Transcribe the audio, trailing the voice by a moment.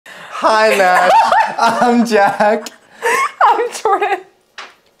Hi, Nash. I'm Jack. I'm Jordan.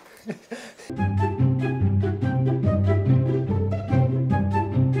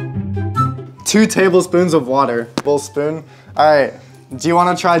 2 tablespoons of water. Tablespoon. All right. Do you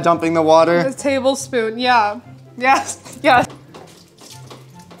want to try dumping the water? A tablespoon. Yeah. Yes. Yes.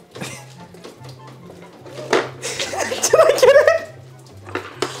 Did I get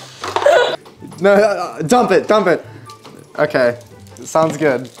it? No. Dump it. Dump it. Okay. Sounds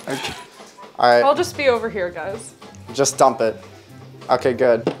good. Okay. All right. I'll just be over here, guys. Just dump it. Okay.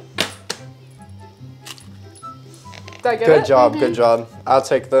 Good. Did I get it? Good job. Good job. I'll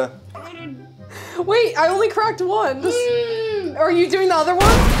take the. Wait, I only cracked one. Are you doing the other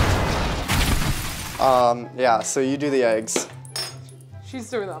one? Yeah, so you do the eggs. She's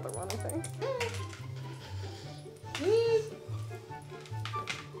doing the other one, I think.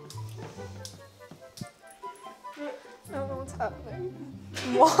 I don't know what's happening.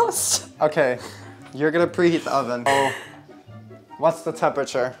 I'm lost. Okay, you're gonna preheat the oven. Oh, what's the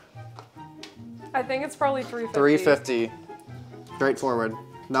temperature? I think it's probably 350. 350. Straightforward.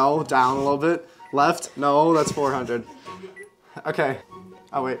 No, down a little bit. Left? No, that's 400. Okay.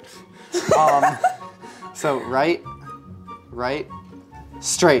 Oh, wait. So right,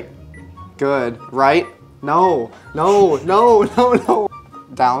 straight. Good. Right? No, no, no, no, no.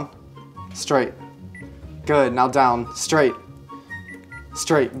 Down, straight. Good. Now down, straight.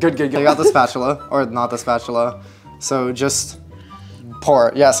 Straight. Good, good, good. You got the spatula, or not the spatula. So just pour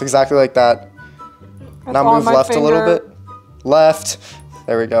it. Yes, exactly like that. That's now move left a little bit. Left.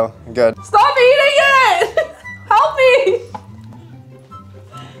 There we go. Good. Stop eating it! Help me!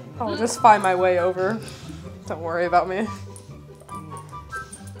 I'll just find my way over. Don't worry about me.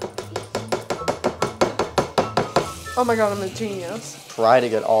 Oh my god, I'm a genius. Try to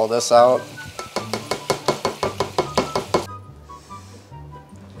get all this out.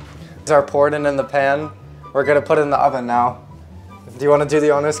 These are poured in the pan. We're gonna put it in the oven now. Do you want to do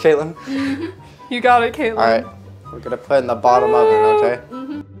the honors, Kaitlyn? You got it, Kaitlyn. All right. We're gonna put it in the bottom oven, okay?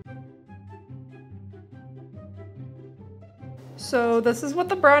 So this is what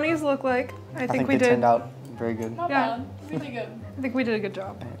the brownies look like. I think we they did. turned out very good. Not bad. Really good. I think we did a good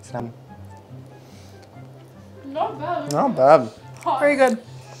job. Not bad. Not bad. Very good.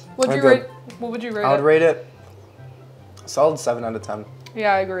 Would you rate? What would you rate I would it? rate it solid 7 out of 10.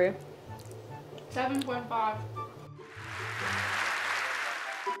 Yeah, I agree. 7.5.